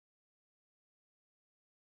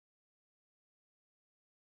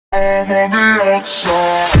I'm on the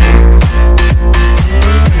outside.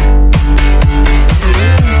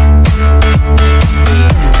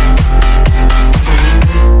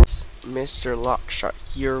 Mr. Lockshot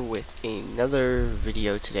here with another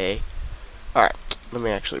video today. Alright, let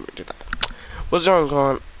me actually redo that. What's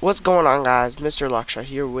going on, guys? Mr. Lockshot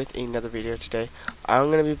here with another video today.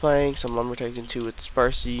 I'm going to be playing some Lumber Tycoon 2 with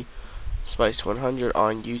Sparcy Spice 100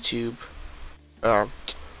 on YouTube.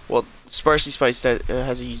 Well, Sparcy Spice that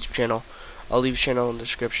has a YouTube channel. I'll leave his channel in the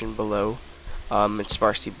description below. It's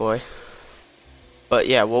Sparcy Boy. But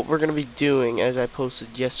yeah, what we're gonna be doing, as I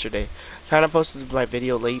posted yesterday, kind of posted my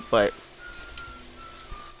video late, but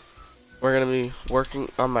we're gonna be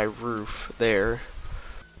working on my roof there,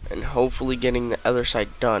 and hopefully getting the other side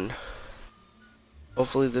done.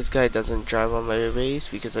 Hopefully this guy doesn't drive on my base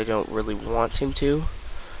because I don't really want him to.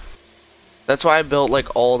 That's why I built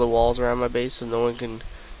like all the walls around my base so no one can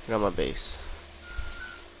get on my base.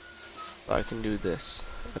 So I can do this.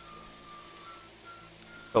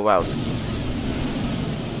 Oh wow.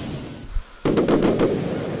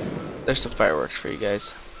 There's some fireworks for you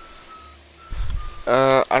guys.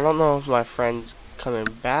 I don't know if my friend's coming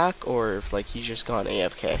back or if like he's just gone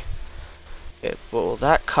AFK. Okay, well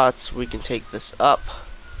that cuts, we can take this up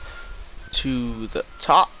to the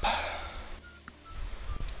top.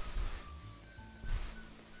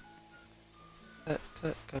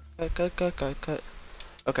 Cut.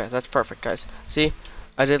 Okay, that's perfect, guys. See,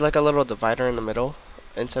 I did like a little divider in the middle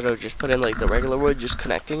instead of just putting like the regular wood, just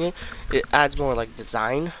connecting it. It adds more like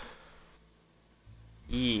design.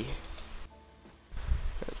 Yeah.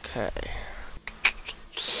 Okay.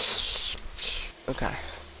 Okay.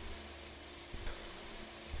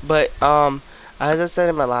 But as I said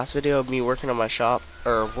in my last video of me working on my shop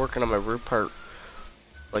or working on my roof part,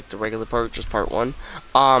 like the regular part, just part 1.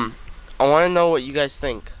 I want to know what you guys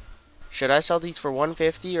think. Should I sell these for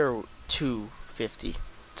 150 or 250?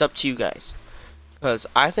 It's up to you guys. Cause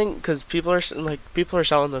I think, people are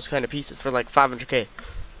selling those kind of pieces for like 500k.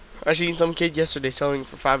 I seen some kid yesterday selling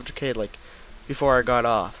for 500k like before I got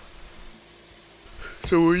off.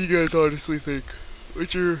 So what do you guys honestly think?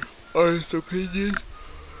 What's your honest opinion?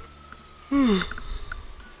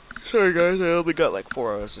 Sorry guys, I only got like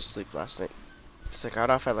 4 hours of sleep last night. Cause I got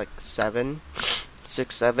off at like 7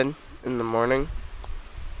 in the morning.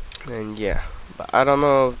 And yeah, but I don't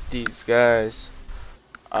know if these guys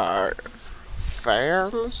are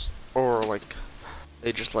fans or like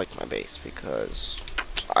they just like my base, because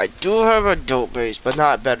I do have a dope base, but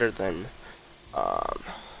not better than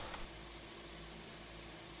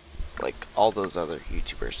like all those other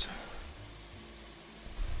YouTubers.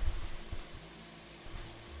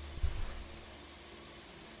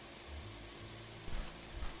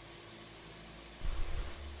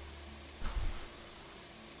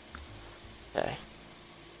 Okay.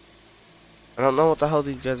 I don't know what the hell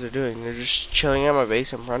these guys are doing. They're just chilling at my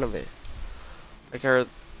base in front of it. Like, are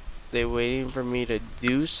they waiting for me to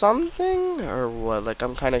do something? Or what? Like,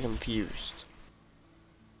 I'm kind of confused.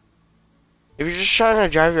 If you're just trying to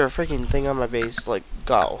drive your freaking thing on my base, like,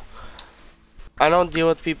 go. I don't deal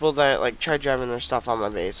with people that, like, try driving their stuff on my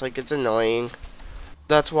base. Like, it's annoying.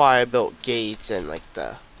 That's why I built gates and, like,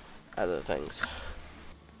 the other things.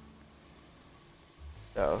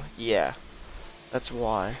 So, yeah. That's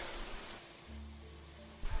why.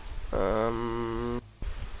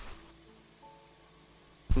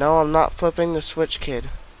 No, I'm not flipping the switch, kid.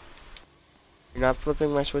 You're not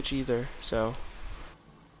flipping my switch either, so.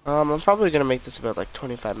 I'm probably gonna make this about like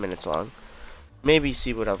 25 minutes long. Maybe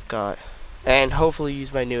see what I've got. And hopefully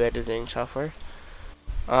use my new editing software.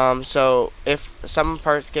 So if some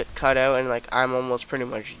parts get cut out and like I'm almost pretty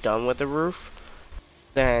much done with the roof,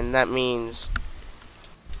 then that means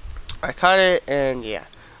I cut it, and yeah.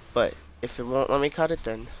 But if it won't let me cut it,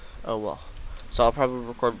 then oh well. So I'll probably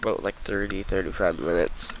record about like 30-35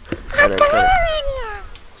 minutes and then cut it.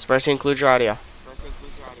 Sparcy, include your audio.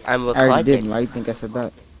 I'm recording. I already did. Why do you think I said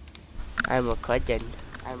that? I'm recording.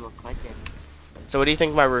 So what do you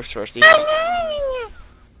think of my roof, Sparcy?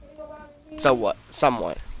 So what?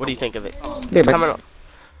 Somewhat. What do you think of it? Yeah, Coming up.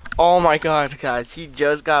 Oh my god, guys. He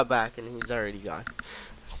just got back and he's already gone.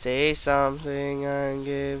 Say something, I'm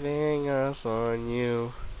giving up on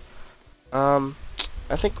you.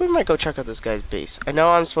 I think we might go check out this guy's base. I know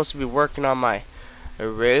I'm supposed to be working on my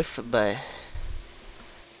roof, but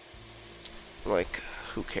like,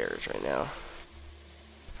 who cares right now?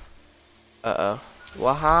 Uh-oh.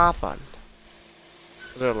 What happened?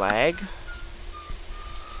 Was there lag?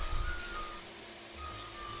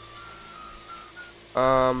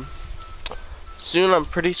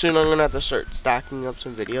 Pretty soon I'm gonna have to start stacking up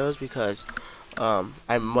some videos because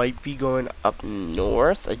I might be going up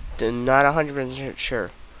north. I'm not 100%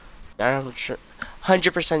 sure. Not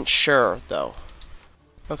 100% sure though.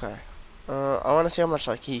 Okay. I want to see how much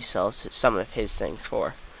like he sells some of his things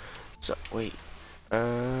for. So wait.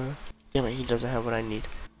 Damn it, he doesn't have what I need.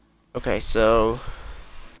 Okay, so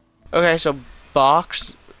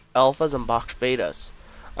box alphas and box betas.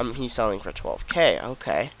 He's selling for 12K.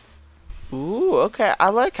 Okay. Ooh, okay. I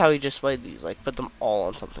like how he displayed these. Like, put them all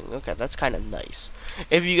on something. Okay, that's kind of nice.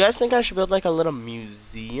 If you guys think I should build like a little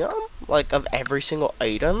museum, like of every single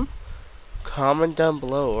item, comment down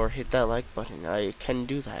below or hit that like button. I can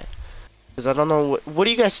do that. Because I don't know what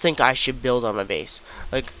do you guys think I should build on my base?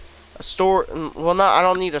 Like a store. Well, no, I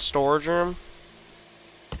don't need a storage room.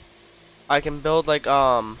 I can build like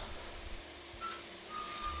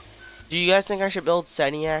Do you guys think I should build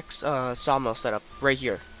Seniac's sawmill setup right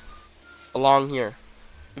here, along here?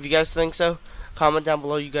 If you guys think so, comment down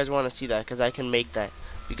below. You guys want to see that because I can make that.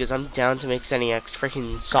 Because I'm down to make Seniac's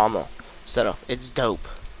freaking sawmill setup. It's dope.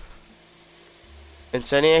 And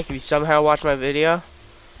Seniac, if you somehow watch my video,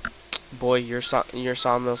 boy, your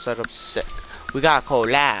sawmill setup's sick. We got a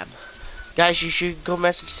collab. Guys, you should go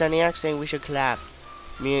message Seniac saying we should collab.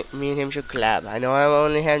 Me and him should collab. I know I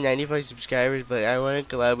only have 95 subscribers, but I want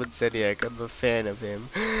to collab with Seniac. I'm a fan of him.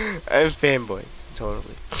 I'm a fanboy.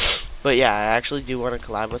 Totally. But yeah, I actually do want to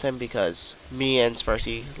collab with him because me and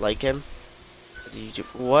Sparcy like him. As a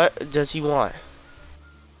YouTuber. What does he want?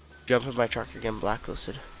 Jump in my truck, you're getting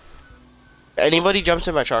blacklisted. Anybody jumps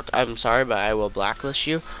in my truck, I'm sorry, but I will blacklist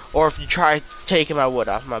you. Or if you try taking my wood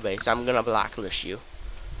off my base, I'm gonna blacklist you.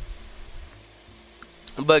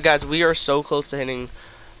 But guys, we are so close to hitting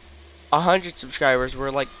 100 subscribers.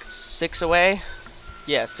 We're like 6 away.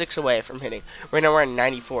 Yeah, 6 away from hitting. Right now we're at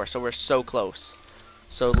 94, so we're so close.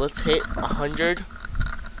 So let's hit 100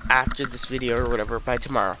 after this video or whatever by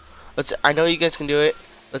tomorrow. I know you guys can do it.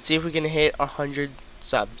 Let's see if we can hit 100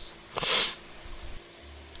 subs.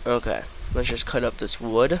 Okay, let's just cut up this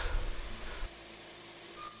wood.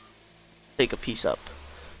 Take a piece up.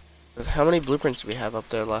 How many blueprints do we have up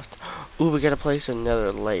there left? Ooh, we gotta place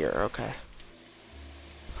another layer. Okay.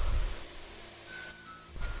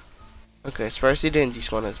 Okay, Sparcy didn't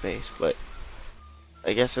despawn his base, but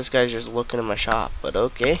I guess this guy's just looking in my shop. But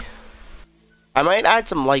okay. I might add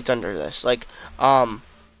some lights under this. Like,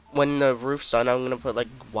 when the roof's done, I'm gonna put like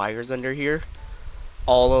wires under here,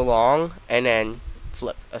 all along, and then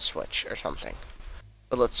flip a switch or something.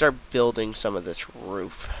 But let's start building some of this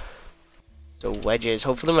roof. So wedges.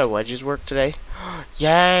 Hopefully my wedges work today.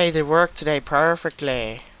 Yay, they work today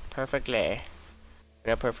perfectly. Perfectly.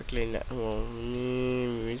 Not perfectly.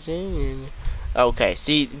 Okay,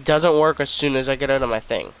 see, it doesn't work as soon as I get out of my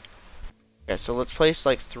thing. Okay, so let's place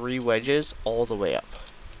like 3 wedges all the way up.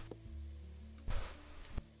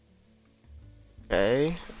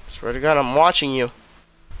 Okay. Swear to God, I'm watching you.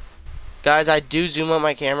 Guys, I do zoom out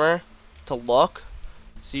my camera to look.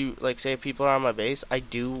 See, like, say if people are on my base, I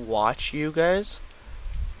do watch you guys.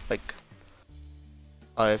 Like,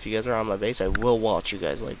 if you guys are on my base, I will watch you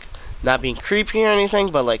guys. Like, not being creepy or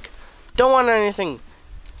anything, but like, don't want anything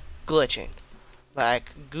glitching.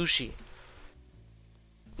 Like, Gucci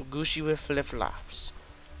with flip-flops.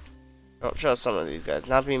 I don't trust some of these guys.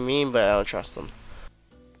 Not being mean, but I don't trust them.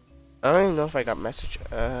 I don't even know if I got message.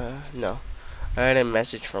 No. I had a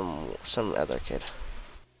message from some other kid.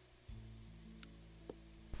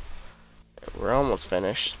 We're almost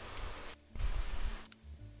finished.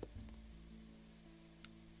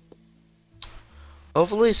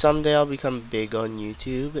 Hopefully someday I'll become big on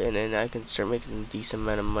YouTube and then I can start making a decent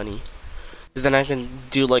amount of money. Because then I can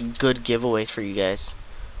do like good giveaways for you guys.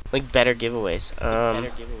 Like better giveaways.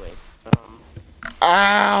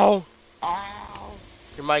 Ow! Ow!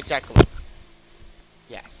 Your mic's echoing.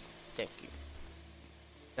 Yes, thank you.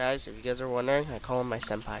 Guys, if you guys are wondering, I call him my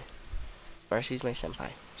senpai. Sparcy's my senpai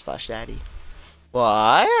 / daddy. What?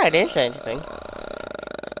 I didn't say anything.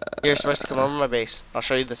 You're supposed to come over my base. I'll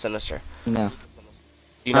show you the sinister. No.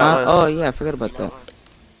 You know oh yeah, I forgot about that.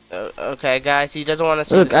 Okay, guys, he doesn't want to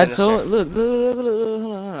see look, the sinister. Look,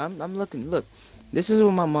 hold on. I'm looking. Look, this is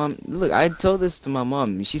what my mom. Look, I told this to my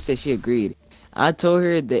mom. She said she agreed. I told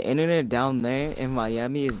her the internet down there in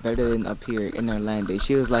Miami is better than up here in Orlando.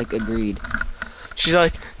 She was like, agreed. She's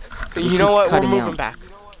like, you know what? We're moving back.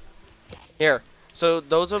 Here. So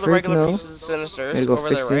those are the regular pieces of sinisters over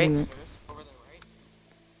there, right?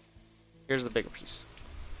 Here's the bigger piece.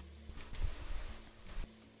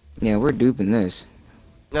 Yeah, we're duping this.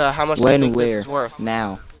 How much do you think this is worth?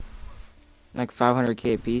 Now. Like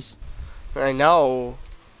 500K a piece. I know.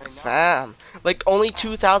 Fam. Like only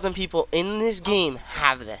 2,000 people in this game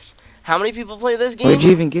have this. How many people play this game? Where'd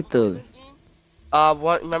you even get those?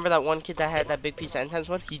 What? Remember that one kid that had that big piece of end times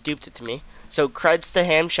one? He duped it to me. So creds to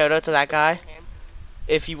him. Shout out to that guy.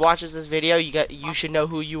 If he watches this video, you should know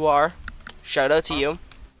who you are. Shout out to you.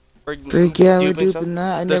 For Freak yeah, we're duping duping some.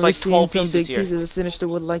 that. I There's never like seen 12 some pieces big here. pieces of sinister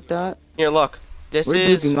wood like that. Here, look. This We're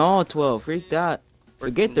is. duping all 12. Freak that.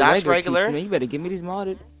 Forget the That's regular regular. pieces, man. You better give me these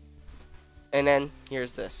modded. And then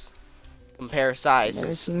here's this. Compare Never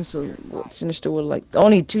sizes. seen some sinister wood like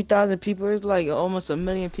only 2,000 people. It's like almost a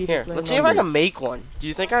million people. Here, playing let's see if I Lumber. can make one. Do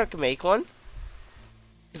you think I can make one?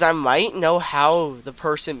 Because I might know how the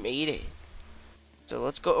person made it. So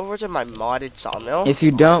let's go over to my modded sawmill. If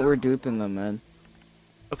you don't, we're duping them, man.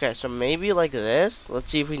 Okay, so maybe like this. Let's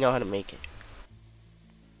see if we know how to make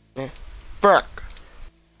it. Frick.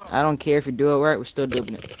 I don't care if you do it right. We're still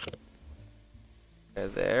duping it. Okay,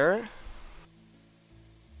 there.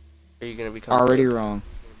 Are you gonna become Already big? wrong.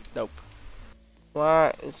 Nope.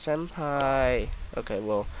 What, senpai? Okay,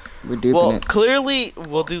 well, We're duping it. clearly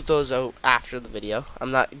we'll dupe those out after the video. I'm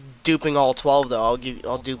not duping all 12 though.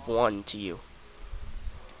 I'll dupe one to you.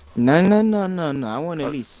 No. I want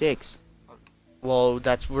at least 6. Well,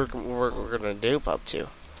 that's we're gonna dupe up to.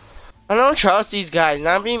 I don't trust these guys.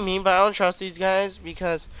 Not being mean, but I don't trust these guys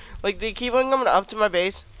because like they keep on coming up to my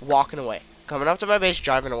base, walking away. Coming up to my base,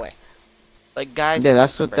 driving away. Like guys. Yeah,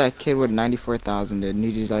 that's what that kid with 94,000 did. And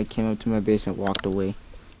he just like came up to my base and walked away.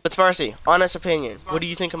 But Sparcy, honest opinion, what do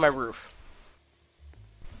you think of my roof?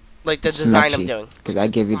 Like the It's design I'm nutty, doing. Cause I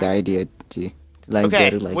gave you the idea to like Okay,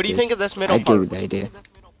 go to like what do you this. think of this middle I gave part? you the idea.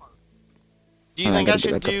 Do you Oh, I think I gotta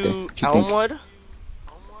should get back up there. do What you think? elmwood?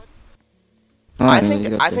 Oh, I yeah, think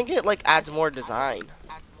get up I there. think it like adds more design.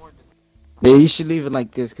 Yeah, you should leave it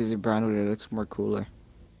like this because the brown wood it looks more cooler.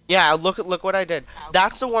 Yeah, look what I did.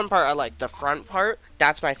 That's the one part I like. The front part,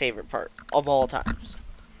 that's my favorite part of all times.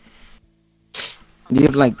 Leave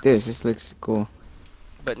it like this. This looks cool.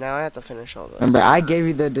 But now I have to finish all this. Remember, I gave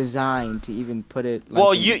you the design to even put it. Like,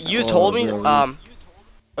 Well, in you all told me over the roof.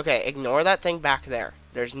 okay, ignore that thing back there.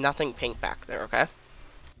 There's nothing pink back there, okay?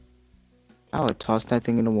 I would toss that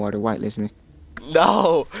thing in the water. Whitelist me.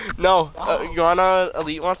 No. You wanna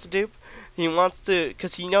Elite wants to dupe? He wants to,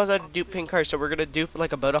 because he knows how to dupe pink cars, so we're going to dupe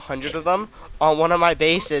like about 100 of them on one of my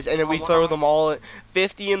bases, and then we throw them all,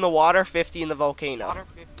 50 in the water, 50 in the volcano.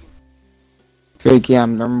 Freak, yeah,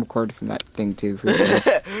 I'm recording from that thing too. Freak,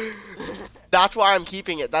 yeah. That's why I'm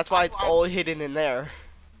keeping it. That's why it's all hidden in there.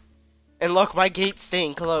 And look, my gate's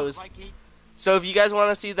staying closed. So if you guys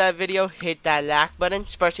want to see that video, hit that like button.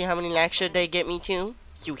 Especially how many likes should they get me to?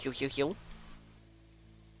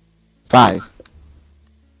 5.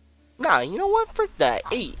 Nah, you know what? Frick that.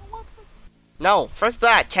 8. No, frick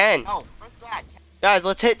that. 10. Guys,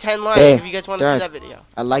 let's hit 10 likes Hey, if you guys want to see Dad, that video.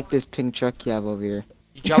 I like this pink truck you have over here.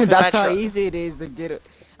 You jump in That's that how truck. easy it is to get it.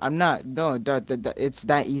 I'm not. No, it's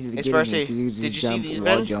that easy to Hey, get Sparcy, in. 'Cause you just did you see jump, these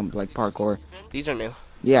wall bins? jump like parkour. These are new.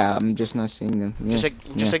 Yeah, I'm just not seeing them. Yeah,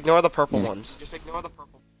 Just ignore the purple Yeah. ones.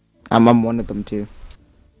 I'm one of them too.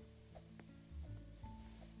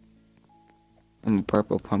 I'm a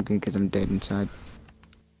purple pumpkin because I'm dead inside.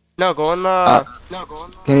 No, go on the...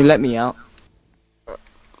 Can you let me out?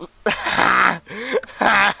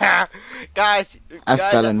 guys, I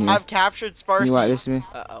fell in here. I've captured Sparcy. You want this to me?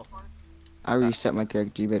 Uh-oh. I reset my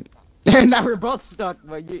character, but now we're both stuck.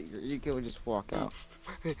 But you can just walk out.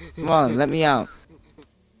 Come on, let me out.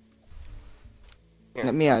 Here.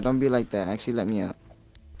 Let me out. Don't be like that. Actually, let me out.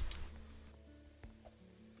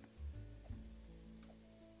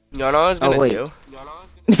 You know what I was gonna wait. do?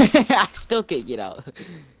 I still can't get out.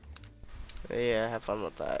 Yeah, have fun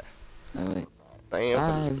with that. Oh, wait.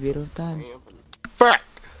 Damn. Bit of time. Frick!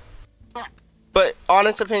 But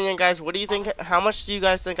honest opinion, guys, what do you think? How much do you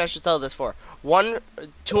guys think I should sell this for?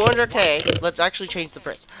 200K. Let's actually change the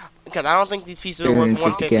price because I don't think these pieces are worth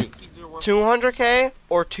 150. 200K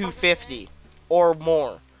or 250 or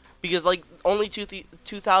more, because like only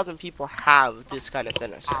 2,000 people have this kind of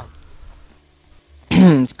sinister.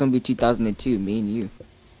 It's gonna be 2002. Me and you.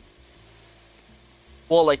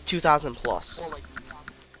 Well, like 2,000 plus.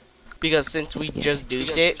 Because since we just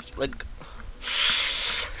duped it, like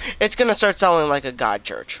it's gonna start selling like a god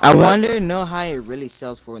church. I wonder know how it really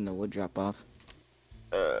sells for when the wood drop off.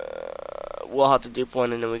 We'll have to dupe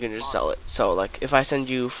one and then we can just sell it. So like if I send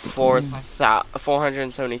you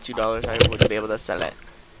 $472, I would be able to sell it.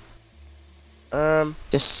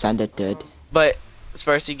 Just send it, dude. But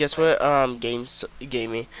Sparcy, guess what? Games gave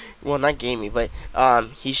me. Well, not gave me, but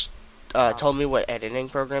he told me what editing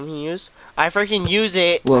program he used. I freaking use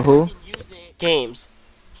it. Well, who? Game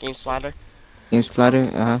Splatter. Game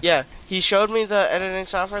Splatter. Yeah, he showed me the editing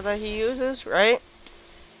software that he uses, right?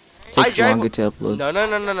 Takes longer to upload.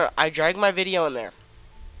 No. I dragged my video in there.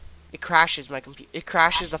 it crashes my computer. It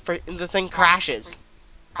crashes the thing crashes.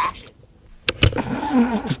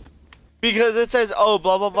 Because it says, oh,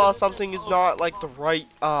 blah blah blah, something is not like the right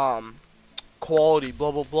quality,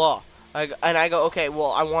 blah blah blah. And I go, okay,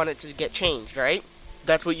 well, I want it to get changed, right?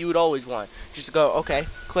 That's what you would always want. Just go, okay,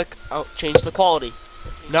 click, oh, change the quality.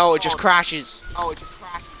 No, it just crashes.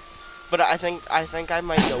 But I think I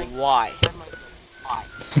might know why.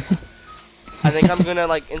 I think I'm gonna,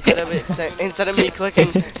 like, instead of me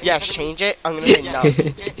clicking yes, change it, I'm gonna say no.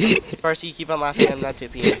 First, you keep on laughing. I'm not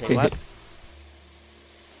tipping anything. What?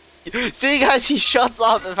 See, guys, he shuts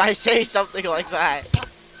off if I say something like that.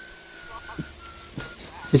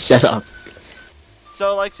 Shut up.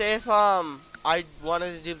 So, like, say if I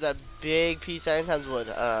wanted to do that big peace sign times wood,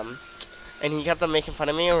 and he kept on making fun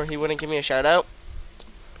of me, or he wouldn't give me a shout out,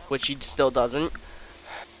 which he still doesn't.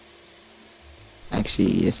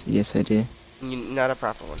 Actually, yes, I did. Not a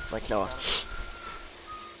proper one, like Noah.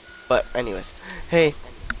 But anyways, hey,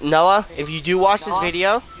 Noah, if you do watch this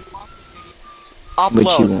video, upload.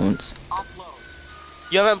 Which you won't.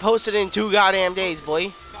 You haven't posted in 2 goddamn days,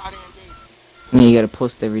 boy. Yeah, you gotta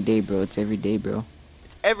post every day, bro. It's every day, bro.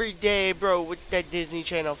 It's every day, bro, with that Disney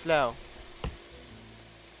Channel flow.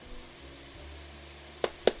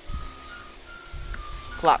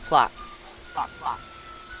 Clap, clap.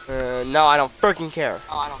 No, I don't freaking care.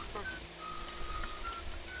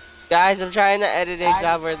 Guys, I'm trying to edit a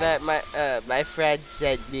cover that my friend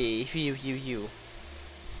sent me. Phew.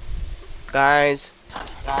 Guys.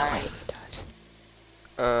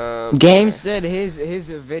 Game said his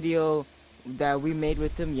video that we made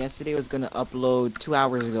with him yesterday was gonna upload 2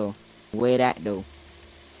 hours ago. Where that though?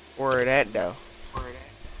 Where that though?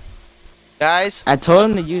 Guys, I told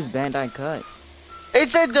him to use Bandai Cut. it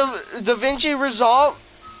said DaVinci Resolve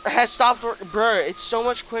has stopped. Bruh, it's so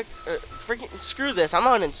much quick. Freaking screw this. I'm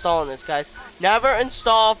uninstalling this, guys. Never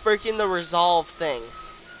install freaking the Resolve thing.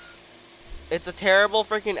 It's a terrible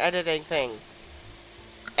freaking editing thing.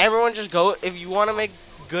 Everyone just go, if you want to make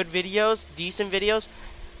good videos, decent videos,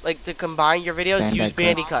 like to combine your videos, use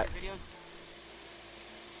Bandicut.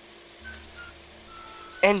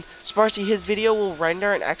 And Sparcy, his video will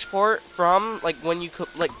render and export from, like, when you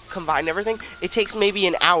combine everything. It takes maybe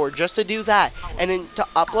an hour just to do that, and then to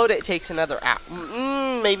upload it takes another hour,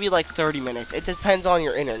 maybe like 30 minutes. It depends on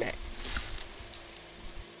your internet.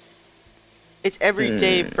 It's every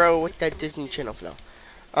day, bro, with that Disney Channel flow.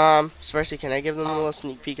 Sparcy, can I give them a little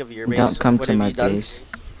sneak peek of your base? Don't come What to have my you done? base.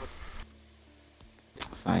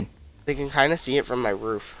 Fine. They can kind of see it from my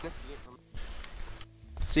roof.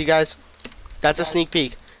 See, guys, that's a sneak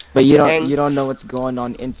peek. But you don't know what's going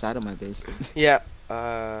on inside of my base. Yeah.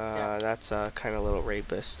 That's kind of a little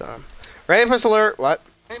rapist. Rapist alert. What?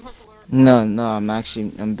 No,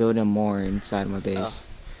 I'm building more inside of my base.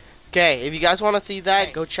 Okay, if you guys want to see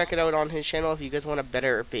that, go check it out on his channel. If you guys want a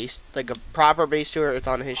better base, like a proper base tour, it's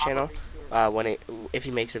on his channel. If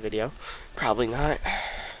he makes a video, probably not.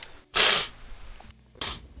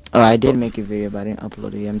 Oh, I did make a video, but I didn't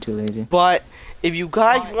upload it yet. I'm too lazy. But if you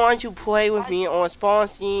guys want to play with me on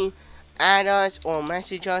Sparcy, add us or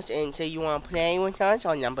message us and say you want to play with us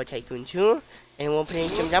on Number Tycoon 2, and we'll play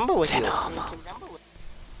some number with you.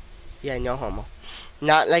 Yeah, no homo.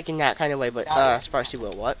 Not like in that kind of way, but Sparcy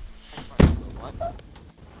will. What?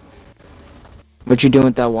 What you doing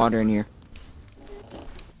with that water in here?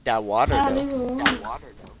 That water though.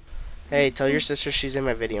 Hey, tell your sister she's in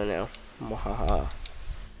my video now. Mwahaha.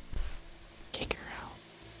 Kick her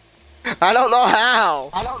out. I don't know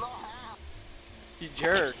how. You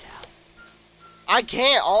jerk. I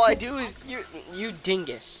can't. All I do is you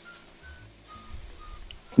dingus.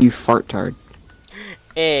 You fart tard.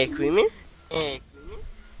 Hey, Creamy.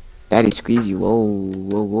 Daddy squeeze you. Whoa.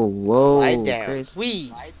 Slide down. Chris.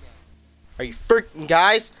 Are you freaking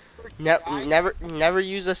guys? Never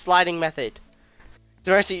use a sliding method.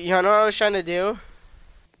 Darcy, you know what I was trying to do?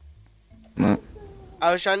 What?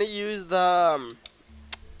 I was trying to use the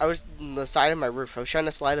the side of my roof. I was trying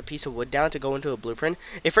to slide a piece of wood down to go into a blueprint.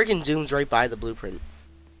 It freaking zooms right by the blueprint.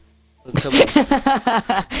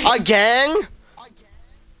 Again?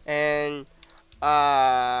 And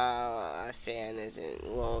a fan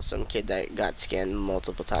isn't, well, some kid that got scanned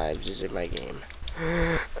multiple times is in my game.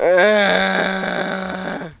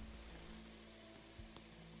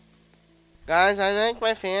 Guys, I like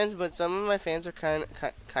my fans, but some of my fans are kind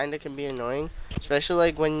of can be annoying, especially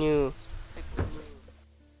like when you.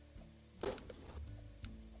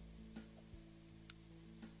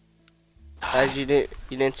 Guys, you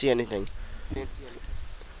didn't see anything.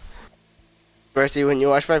 Especially when you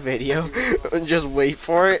watch my video, just wait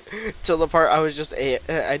for it till the part I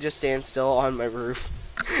just stand still on my roof.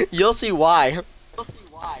 You'll see why.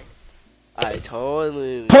 I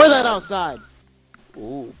totally Pour that outside.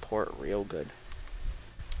 Ooh, pour it real good.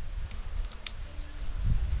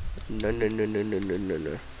 No.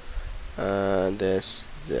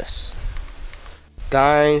 This.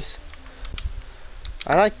 Guys,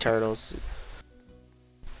 I like turtles.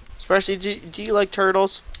 Especially, do you like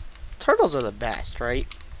turtles? Turtles are the best, right?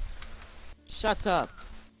 Shut up.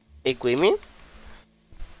 Equimi?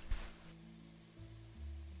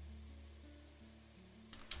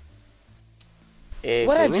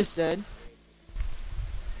 What I just said?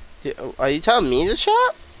 Are you telling me to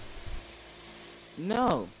shut?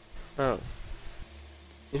 No. Oh.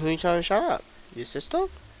 Who are you telling to shut up? Your sister?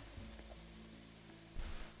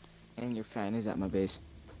 And your fan is at my base.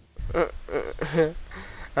 I And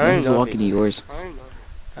don't he's know if walking to yours.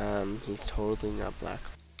 He's totally not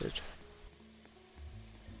blacklisted.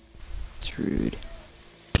 It's rude.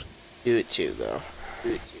 Do it too, though.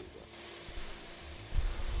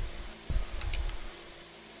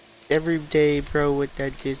 Every day, bro, with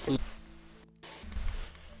that Disney.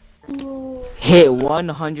 Hit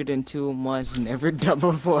 102 months, never done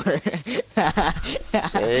before.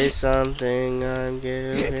 Say something, I'm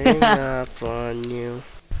giving up on you.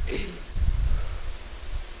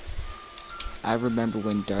 I remember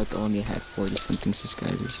when Darth only had 40 something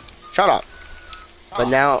subscribers. Shut up. But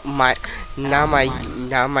now my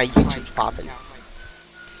YouTube's popping.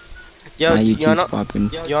 Yo, My you YouTube's know, popping.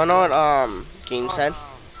 you know what Game said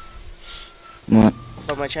What?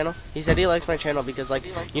 about my channel? He said he likes my channel because, like,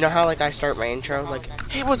 you know how, like, I start my intro like,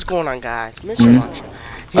 hey, what's going on, guys? Mr. Lunch.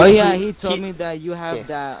 Oh yeah, he told me that you have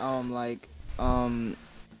that like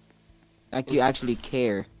you actually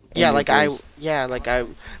care. Yeah, like I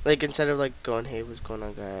instead of like going, hey, what's going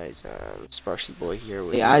on, guys? Sparcy boy here.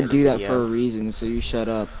 With Yeah, I do that for a reason, so you shut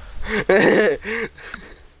up. I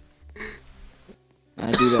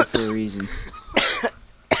do that for a reason.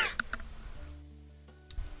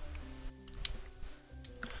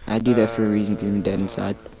 I do that for a reason because I'm dead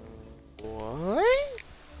inside.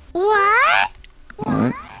 What?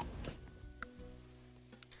 What?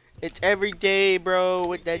 It's every day, bro,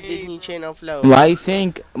 with that Disney Channel flow. Why you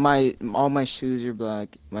think all my shoes are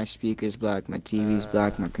black, my speaker's black, my TV's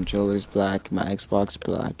black, my controller's black, my Xbox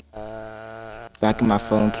black, back of my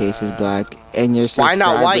phone case is black, and your Why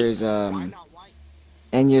not white? subscribers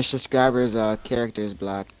and your subscribers character is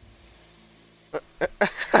black.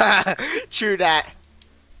 True that.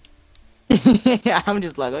 I'm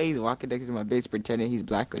just like, oh, he's walking next to my base pretending he's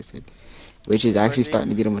blacklisted, which is actually starting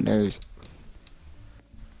to get on my nerves.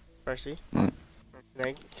 Sparcy? What?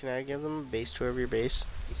 Can I give them a base tour of your base?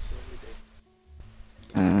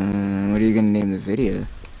 What are you gonna name the video?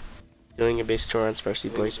 Doing a base tour on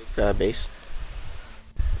Sparcy Boy's base.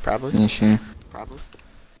 Probably. Yeah, sure. Probably.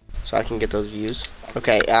 So I can get those views.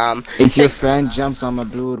 Okay. If your friend jumps on my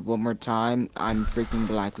blue one more time, I'm freaking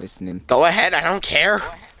blacklisting him. Go ahead. I don't care.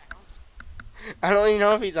 I don't even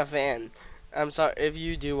know if he's a fan. I'm sorry if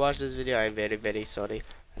you do watch this video. I'm very, very sorry.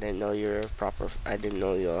 I didn't know you were a I didn't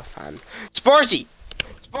know you were a fan. Sparcy!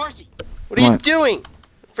 What are you doing?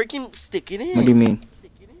 Freaking stick it in. What do you mean?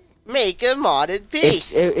 Make a modded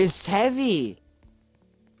piece. It's heavy.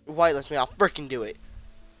 Whitelist me. I'll freaking do it.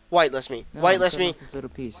 Whitelist me. No, Whitelist me. this little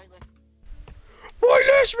piece.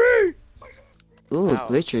 Whitelist me. Ooh, Wow.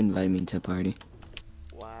 Glitcher invited me to a party.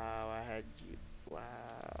 Wow, I had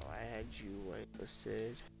you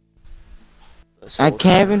whitelisted. I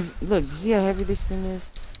can't even look. See how heavy this thing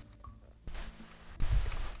is?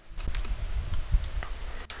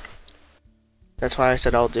 That's why I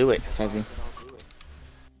said I'll do it. It's heavy.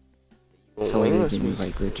 Won't Totally whitelist didn't me.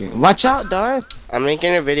 invite Glitcher. Watch out, Darth! I'm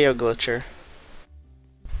making a video, Glitcher.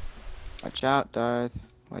 Watch out, Darth.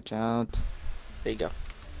 Watch out. There you go.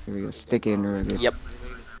 Here we go. Stick it in the rugger. Yep.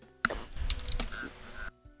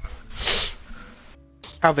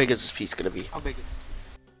 How big is this piece gonna be?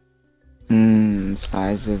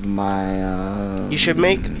 Size of my You should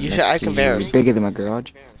make. I can vary. Bigger than my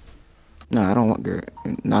garage. No, I don't want garage.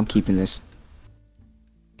 No, I'm keeping this.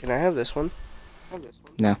 Can I have this one?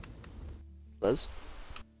 No. Liz?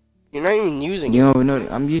 You're not even using You it. don't know.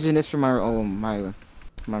 I'm using this for my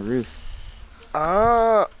my roof.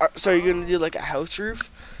 So you're gonna do like a house roof?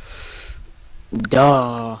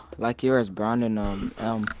 Duh. Like yours, brown and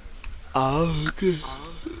elm. Oh, okay.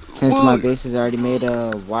 Since my base is already made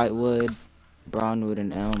of white wood, brown wood,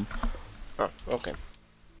 and elm. Oh, okay.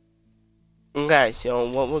 Guys, so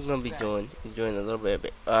what we're gonna be doing is doing a little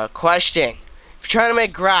bit of question. If you're trying to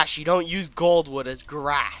make grass, you don't use gold wood as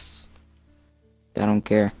grass. I don't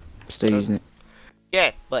care. I'm still using it.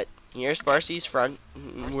 Yeah, but here's Sparcy's front.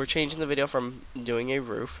 We're changing the video from doing a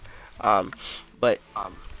roof. But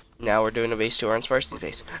Now we're doing a base tour on Sparcy's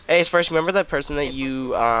base. Hey, Sparcy, remember that person that you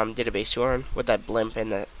did a base tour on with that blimp in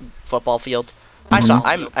the football field? I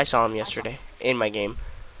saw him yesterday in my game.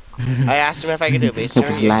 I asked him if I could do a base tour. It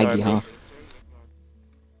was He ignored laggy, me. huh?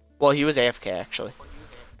 Well, he was AFK actually.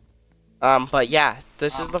 But yeah,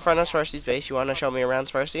 this is the front of Sparcy's base. You want to show me around,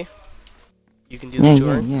 Sparcy? You can do the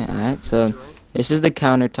tour. Yeah. Alright, so this is the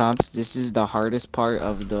countertops. This is the hardest part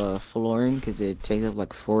of the flooring because it takes up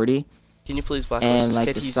like 40. Can you please blacklist this And like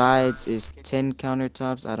kid? the sides is 10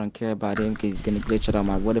 countertops. I don't care about him because he's gonna glitch out on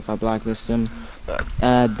my wood if I blacklist him.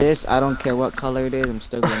 This I don't care what color it is. I'm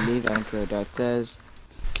still gonna leave. I don't care what that says.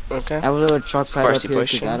 Okay. I have a little truck pad up Sparcy here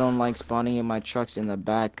because pushing. I don't like spawning in my trucks in the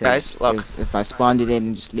back. Guys, look. If I spawned it in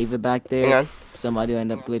and just leave it back Hang there, on. somebody will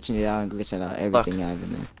end up glitching it out and glitching out everything I have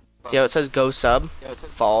in there. See how it says go sub?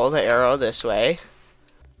 Follow the arrow this way.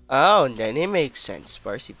 Oh, then it makes sense,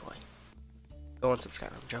 Sparcy boy. Go and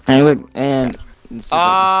subscribe. I'm joking. And look, and this is like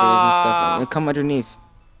the stairs and stuff. Like, come underneath.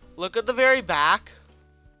 Look at the very back.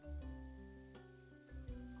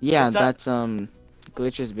 Yeah, Is that- that's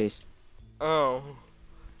Glitcher's base. Oh,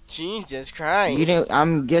 Jesus Christ. You didn't.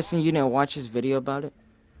 I'm guessing you didn't watch his video about it.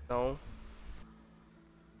 No.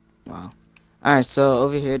 Wow. All right, so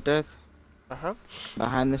over here, Death, Uh-huh.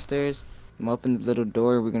 behind the stairs, I'm open the little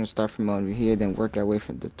door. We're gonna start from over here, then work our way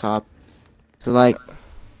from the top. So like,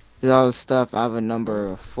 there's all this stuff. I have a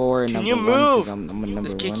number 4 and Can number you 1 'cause move? I'm a number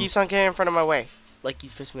This kid 1. keeps on getting in front of my way. Like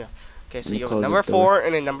he's pissing me off. Okay, so Let me you have a close number this door. 4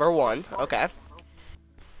 and a number 1. Okay.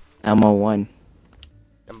 I'm a 1.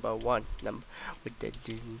 Number 1. With the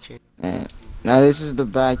Disney Channel. And now this is the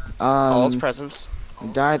back. All his presents.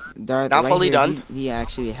 Darth, Not right fully here, done. He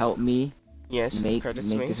actually helped me Yes, make credits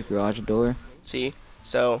to me. this garage door. See?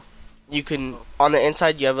 So, you can, on the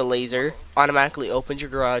inside you have a laser, automatically opens your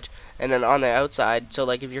garage, and then on the outside, so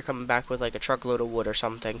like if you're coming back with like a truckload of wood or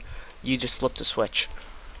something, you just flip the switch.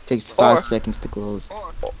 Takes 5 Or- seconds to close.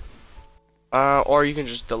 Or you can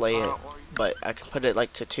just delay it, but I can put it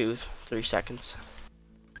like to 2-3 seconds.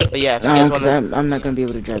 But yeah, if you guys Cause wanna, I'm not gonna be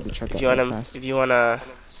able to drive the truck if out you that wanna, fast. if you wanna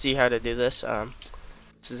see how to do this,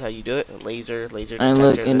 this is how you do it. Laser detector. And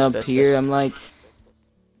look, and up this, here, this. I'm like,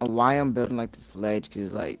 why I'm building like this ledge?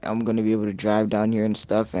 Cause like I'm gonna be able to drive down here and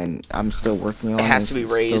stuff, and I'm still working on it. It has to be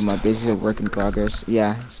It's raised. Still my business is a work in progress.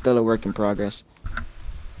 Yeah, it's still a work in progress.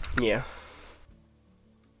 Yeah.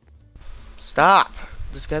 Stop!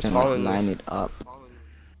 This guy's And like, following me. line it up.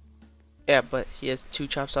 Yeah, but he has 2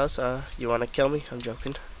 chop saws. You wanna kill me? I'm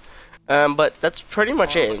joking. But that's pretty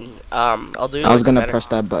much it. I'll do. I was like, a gonna better- press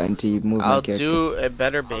that button to move my I'll character. do a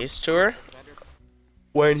better base tour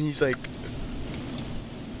when he's like.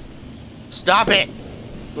 Stop it!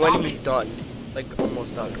 When he's done, like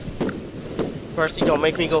almost done. First, don't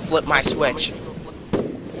make me go flip my switch.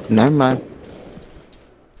 Never mind.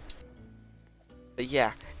 But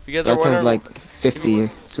yeah, if you guys are That has wondering, like 50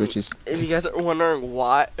 switches. if you guys are wondering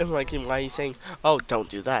why he's saying, oh, don't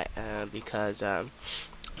do that, because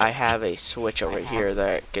I have a switch over here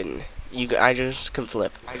that can I just can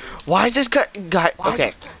flip. Why is this guy?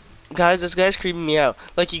 Okay, guys, this guy's creeping me out.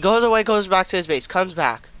 Like he goes away, goes back to his base, comes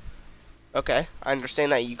back. Okay, I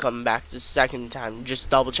understand that you come back the second time. Just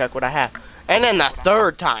double check what I have, and then the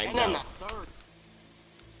third time.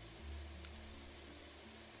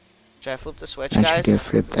 Should I flip the switch, I guys? should get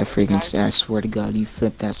flipped that freaking. I swear to God, you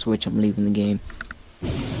flip that switch, I'm leaving the game.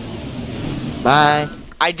 Bye.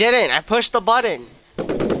 I didn't. I pushed the button.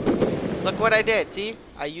 Look what I did. See?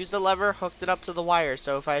 I used the lever, hooked it up to the wire,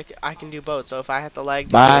 so if I can do both. So if I had the leg.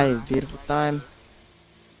 Bye. Beautiful time.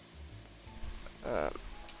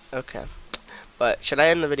 Okay. But should I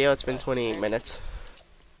end the video? It's been 28 minutes.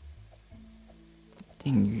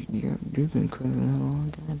 Dang, you've been crazy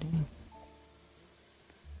long, goddamn.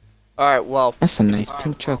 Alright, well, That's a nice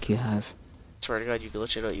pink truck you have. swear to God, you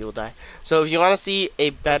glitch it out, you will die. So if you want to see a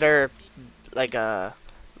better, like,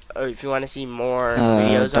 if you want to see more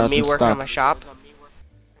videos of me Dalton, working on stop. my shop.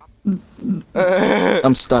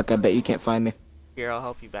 I'm stuck. I bet you can't find me. Here, I'll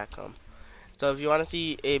help you back home. So if you want to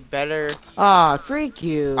see a better Ah, freak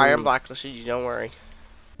you. Iron Blacklisted, you don't worry.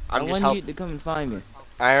 I'm I just want you helping. to come and find me.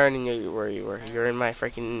 I already knew where you were. You're in my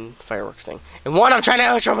freaking fireworks thing. And one, I'm trying to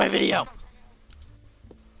outro my video.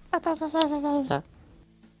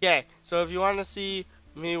 Okay, so if you want to see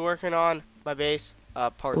me working on my base,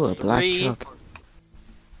 part Ooh, a black 3. truck.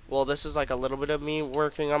 Well, this is like a little bit of me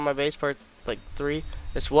working on my base, part like 3.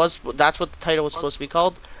 That's what the title was supposed to be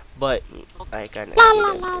called. But like I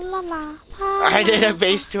did a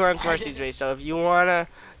base tour on Sparcy's base, so if you wanna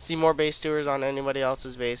see more base tours on anybody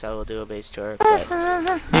else's base, I will do a base tour. But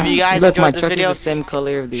if you guys Look, my enjoyed this truck video, is the same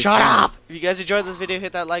color of the. shut up! If you guys enjoyed this video,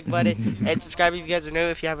 hit that like button and subscribe if you guys are new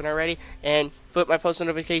if you haven't already, and put my post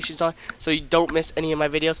notifications on so you don't miss any of my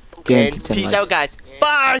videos. And peace out, guys.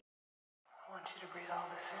 Bye.